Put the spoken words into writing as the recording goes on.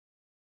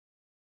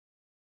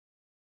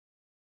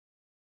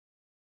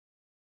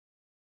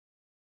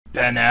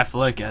Ben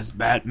Affleck as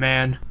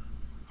Batman?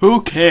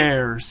 Who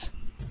cares?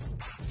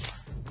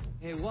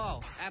 Hey, whoa,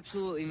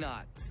 absolutely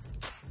not.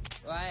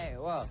 Hey,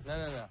 whoa,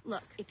 no.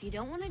 Look, if you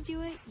don't want to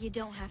do it, you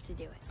don't have to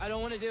do it. I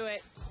don't want to do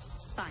it.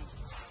 Fine.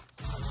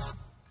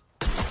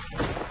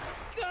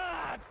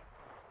 God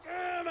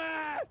damn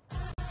it!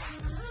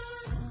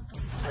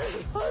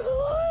 I'm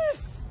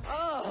alive!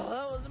 Oh,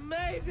 that was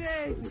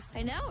amazing!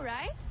 I know,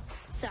 right?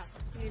 So,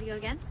 you ready to go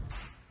again?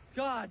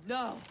 God,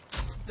 no.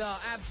 No,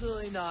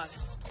 absolutely not.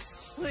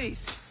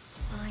 Please,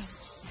 Fine.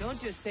 don't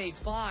just say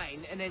fine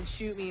and then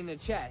shoot me in the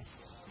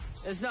chest.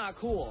 It's not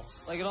cool,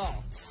 like at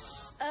all.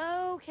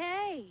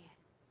 Okay.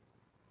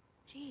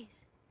 Jeez.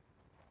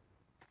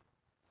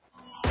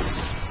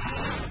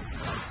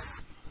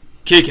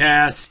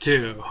 Kick-Ass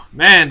 2.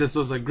 Man, this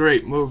was a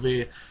great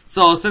movie.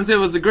 So, since it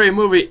was a great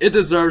movie, it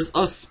deserves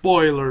a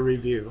spoiler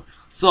review.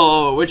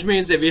 So, which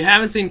means if you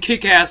haven't seen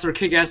Kick-Ass or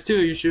Kick-Ass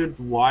 2, you should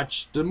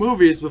watch the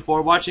movies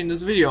before watching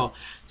this video.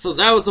 So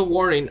that was a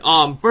warning.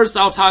 First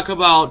I'll talk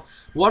about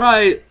what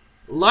I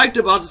liked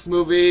about this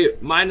movie,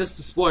 minus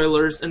the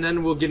spoilers, and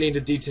then we'll get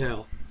into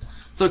detail.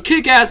 So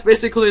Kick-Ass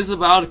basically is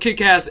about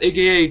Kick-Ass,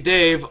 aka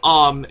Dave,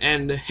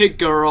 and Hit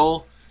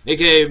Girl,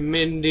 aka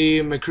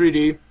Mindy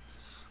McCready,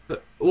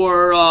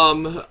 were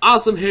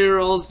awesome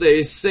heroes.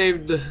 They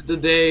saved the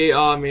day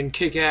in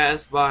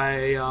Kick-Ass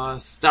by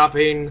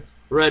stopping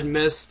Red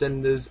Mist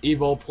and his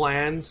evil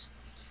plans.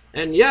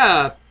 And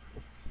yeah,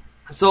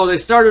 so they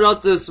started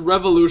out this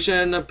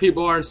revolution.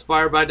 People are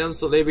inspired by them,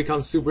 so they become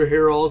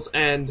superheroes.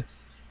 And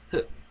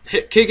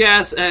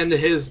Kick-Ass and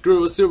his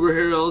group of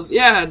superheroes,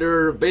 yeah,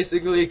 they're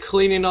basically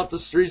cleaning up the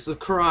streets of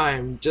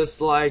crime, just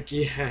like,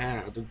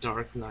 yeah, The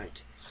Dark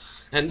Knight.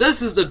 And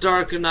this is The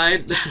Dark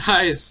Knight that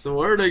I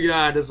swear to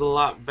God is a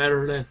lot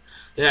better than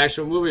the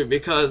actual movie,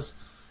 because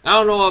I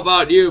don't know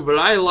about you, but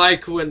I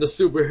like when the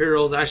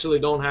superheroes actually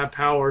don't have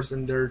powers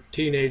and they're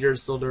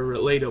teenagers, so they're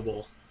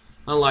relatable.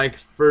 Unlike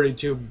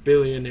 32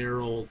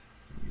 billion-year-old,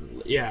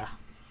 yeah.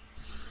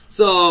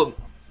 So,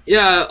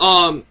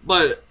 yeah,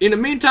 but in the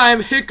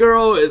meantime, Hit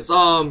Girl is,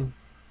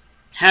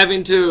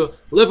 having to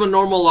live a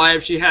normal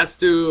life. She has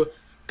to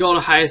go to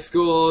high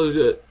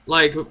school,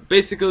 like,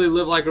 basically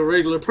live like a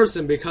regular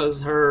person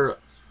because her,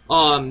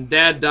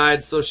 dad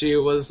died, so she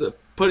was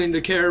put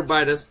into care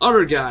by this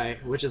other guy,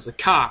 which is a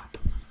cop.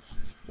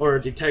 Or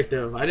a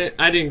detective. I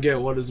didn't get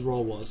what his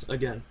role was,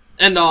 again.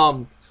 And,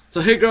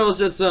 so Hit Girl is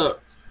just,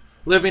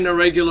 living a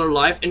regular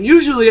life, and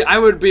usually I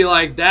would be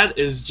like, that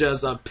is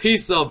just a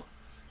piece of...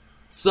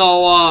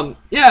 So,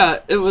 yeah,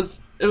 it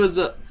was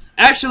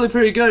actually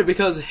pretty good,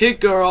 because Hit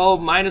Girl,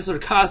 minus her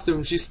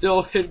costume, she's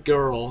still Hit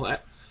Girl.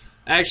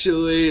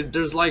 Actually,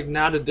 there's, like,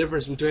 not a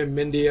difference between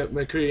Mindy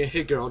McCready and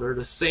Hit Girl. They're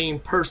the same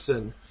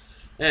person.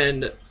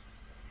 And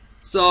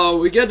so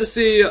we get to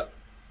see...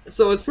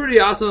 So it's pretty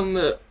awesome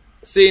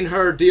seeing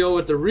her deal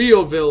with the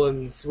real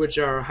villains, which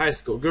are high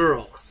school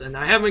girls. And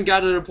I haven't got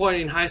to the point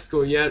in high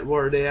school yet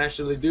where they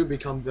actually do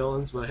become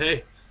villains, but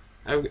hey,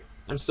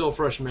 I'm still a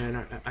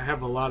freshman. I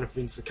have a lot of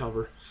things to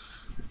cover.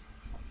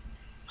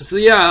 So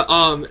yeah,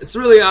 it's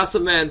really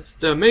awesome, man.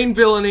 The main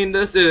villain in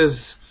this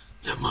is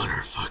the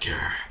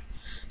motherfucker.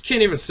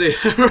 Can't even say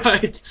that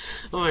right.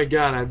 Oh my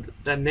god,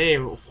 that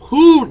name.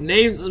 Who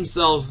names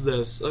themselves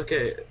this?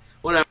 Okay,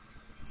 whatever.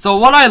 So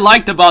what I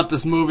liked about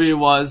this movie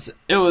was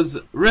it was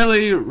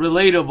really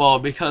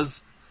relatable,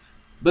 because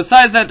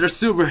besides that they're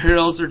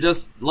superheroes, they're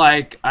just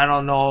like, I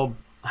don't know,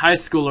 high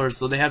schoolers,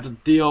 so they have to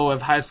deal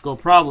with high school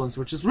problems,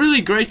 which is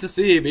really great to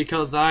see,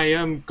 because I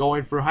am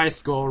going through high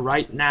school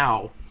right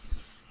now.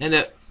 And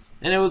it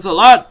was a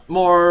lot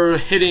more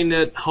hitting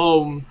it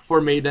home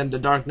for me than The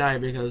Dark Knight,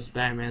 because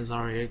Batman's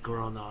already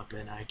grown up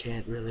and I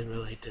can't really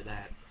relate to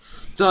that.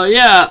 So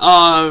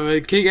yeah,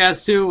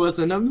 Kick-Ass 2 was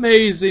an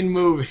amazing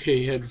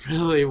movie. It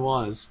really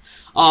was.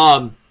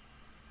 Also,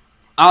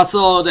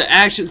 the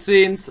action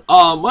scenes.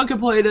 One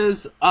complaint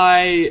is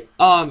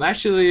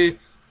actually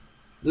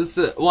this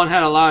one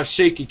had a lot of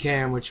shaky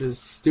cam, which was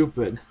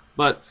stupid.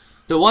 But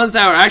the ones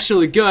that were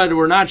actually good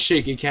were not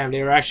shaky cam.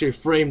 They were actually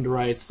framed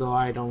right, so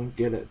I don't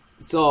get it.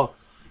 So,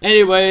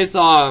 anyways,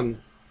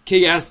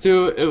 Kick-Ass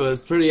 2, it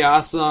was pretty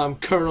awesome.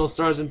 Colonel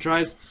Stars and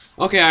Stripes.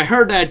 Okay, I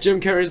heard that Jim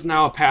Carrey's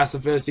now a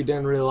pacifist. He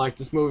didn't really like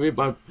this movie,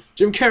 but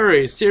Jim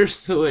Carrey,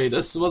 seriously,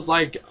 this was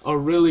like a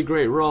really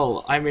great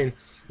role. I mean,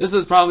 this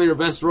is probably your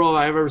best role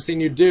I've ever seen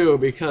you do,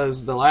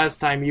 because the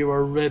last time you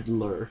were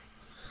Riddler.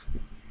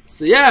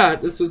 So yeah,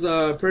 this was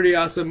a pretty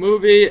awesome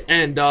movie,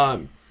 and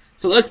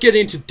so let's get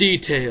into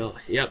detail.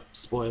 Yep,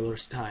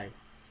 spoilers time.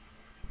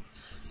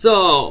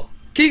 So,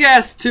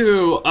 Kick-Ass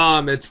 2,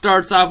 it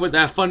starts off with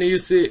that funny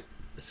scene,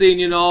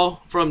 you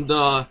know, from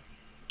the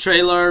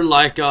trailer,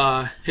 like,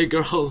 Hit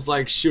Girl's,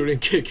 like, shooting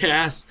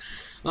Kick-Ass.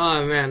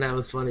 Oh, man, that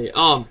was funny.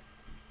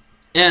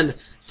 And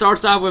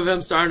starts off with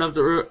him starting up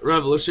the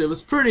revolution. It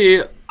was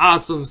pretty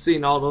awesome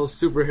seeing all those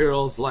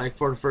superheroes, like,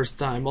 for the first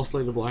time,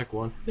 mostly the black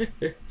one.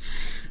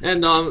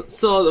 And,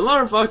 so the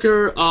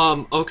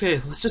motherfucker, okay,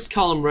 let's just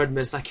call him Red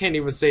Mist. I can't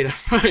even say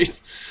that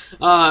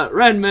right.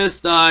 Red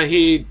Mist,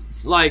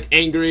 he's, like,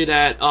 angry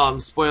that,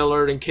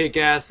 spoiler alert, and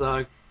Kick-Ass,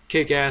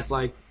 Kick-Ass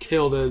like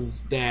killed his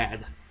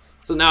dad.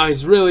 So now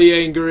he's really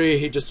angry.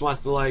 He just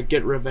wants to like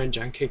get revenge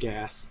on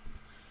Kick-Ass.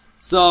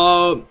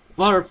 So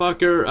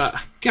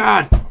motherfucker,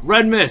 God,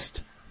 Red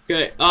Mist.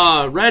 Okay,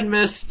 Red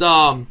Mist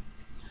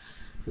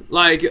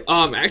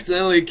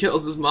accidentally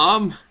kills his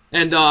mom.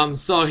 And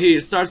so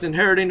he starts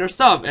inheriting her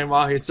stuff, and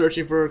while he's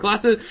searching for her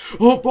glasses,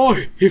 oh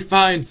boy, he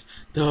finds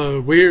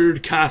the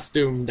weird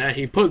costume that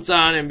he puts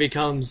on and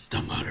becomes the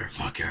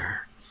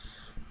motherfucker.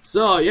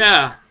 So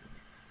yeah,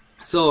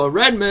 so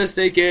Red Mist,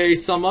 aka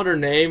some other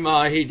name,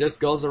 he just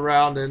goes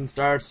around and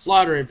starts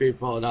slaughtering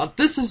people. Now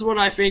this is what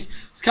I think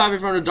is copied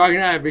from the Dark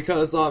Knight,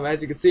 because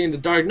as you can see in the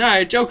Dark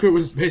Knight, Joker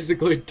was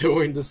basically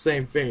doing the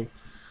same thing.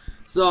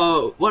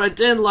 So what I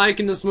didn't like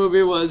in this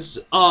movie was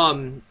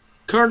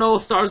Colonel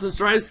Stars and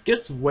Stripes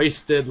gets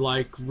wasted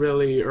like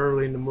really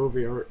early in the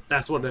movie, or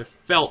that's what it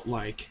felt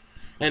like.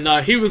 And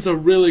he was a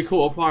really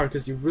cool part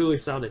because you really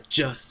saw the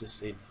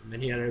justice in him,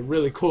 and he had a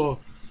really cool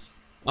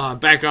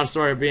background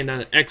story of being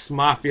an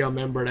ex-mafia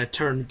member that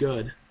turned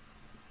good.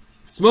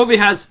 This movie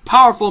has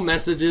powerful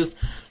messages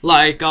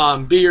like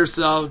be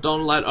yourself,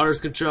 don't let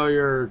others control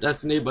your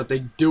destiny, but they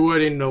do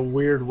it in a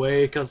weird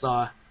way because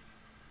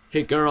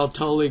Hit Girl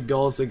totally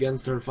goes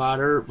against her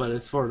father, but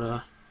it's for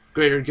the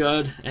greater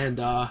good.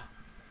 And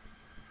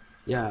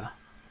yeah.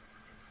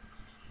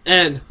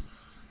 And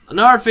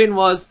another thing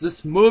was,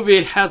 this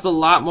movie has a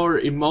lot more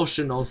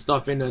emotional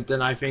stuff in it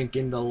than I think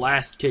in the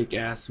last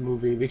Kick-Ass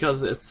movie,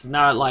 because it's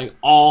not like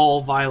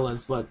all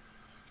violence, but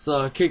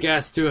so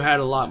Kick-Ass 2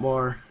 had a lot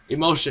more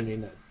emotion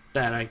in it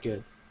that I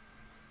could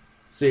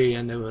see,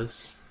 and it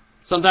was,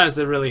 sometimes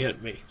it really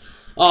hit me.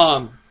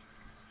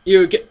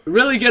 You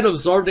really get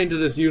absorbed into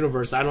this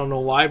universe. I don't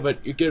know why,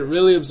 but you get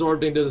really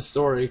absorbed into the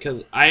story,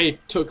 because I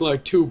took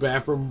like 2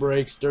 bathroom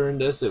breaks during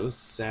this. It was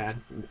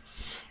sad.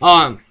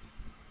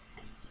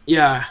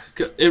 Yeah,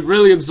 it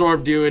really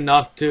absorbed you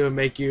enough to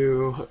make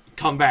you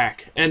come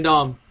back. And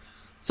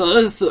so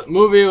this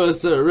movie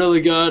was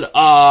really good.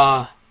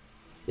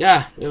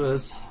 Yeah, it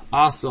was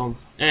awesome.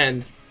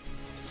 And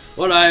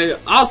what I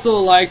also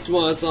liked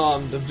was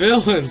the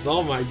villains.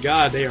 Oh my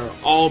god, they are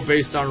all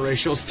based on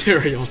racial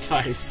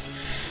stereotypes.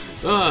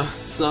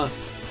 So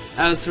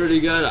that was pretty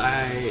good.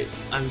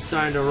 I'm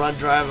starting to run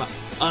dry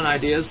on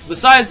ideas.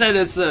 Besides that,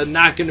 it's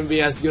not going to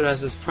be as good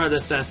as its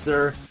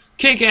predecessor.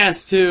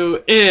 Kick-Ass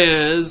 2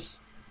 is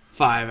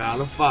 5 out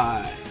of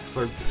 5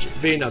 for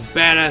being a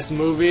badass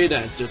movie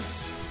that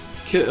just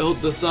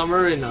killed the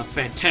summer in a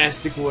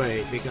fantastic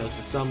way, because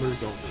the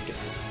summer's over,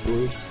 guys.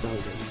 We've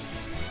started.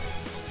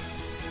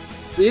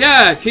 So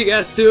yeah,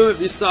 Kick-Ass 2,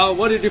 if you saw,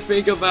 what did you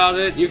think about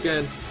it? You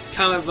can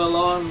comment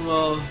below and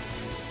we'll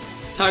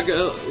talk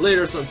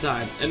later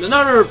sometime. And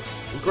another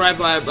gripe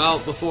I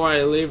about before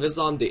I leave is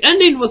the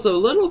ending was a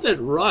little bit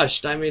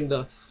rushed. I mean,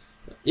 the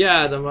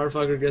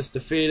motherfucker gets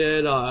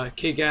defeated,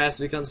 Kick-Ass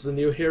becomes the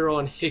new hero,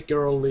 and Hit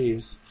Girl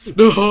leaves.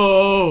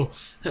 No!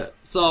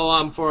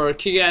 So, for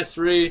Kick-Ass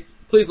 3,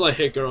 please let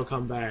Hit Girl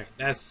come back.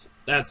 That's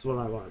what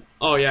I want.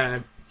 Oh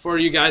yeah, for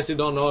you guys who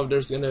don't know if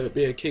there's gonna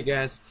be a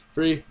Kick-Ass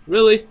 3,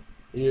 really?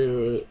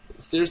 You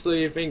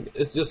seriously think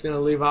it's just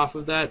gonna leave off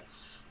of that?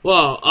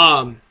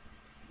 Well,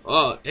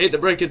 hate to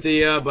break it to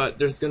you, but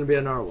there's gonna be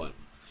another one.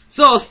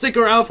 So stick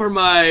around for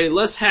my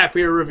less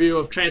happier review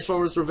of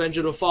Transformers Revenge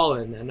of the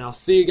Fallen, and I'll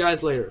see you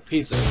guys later.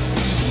 Peace out.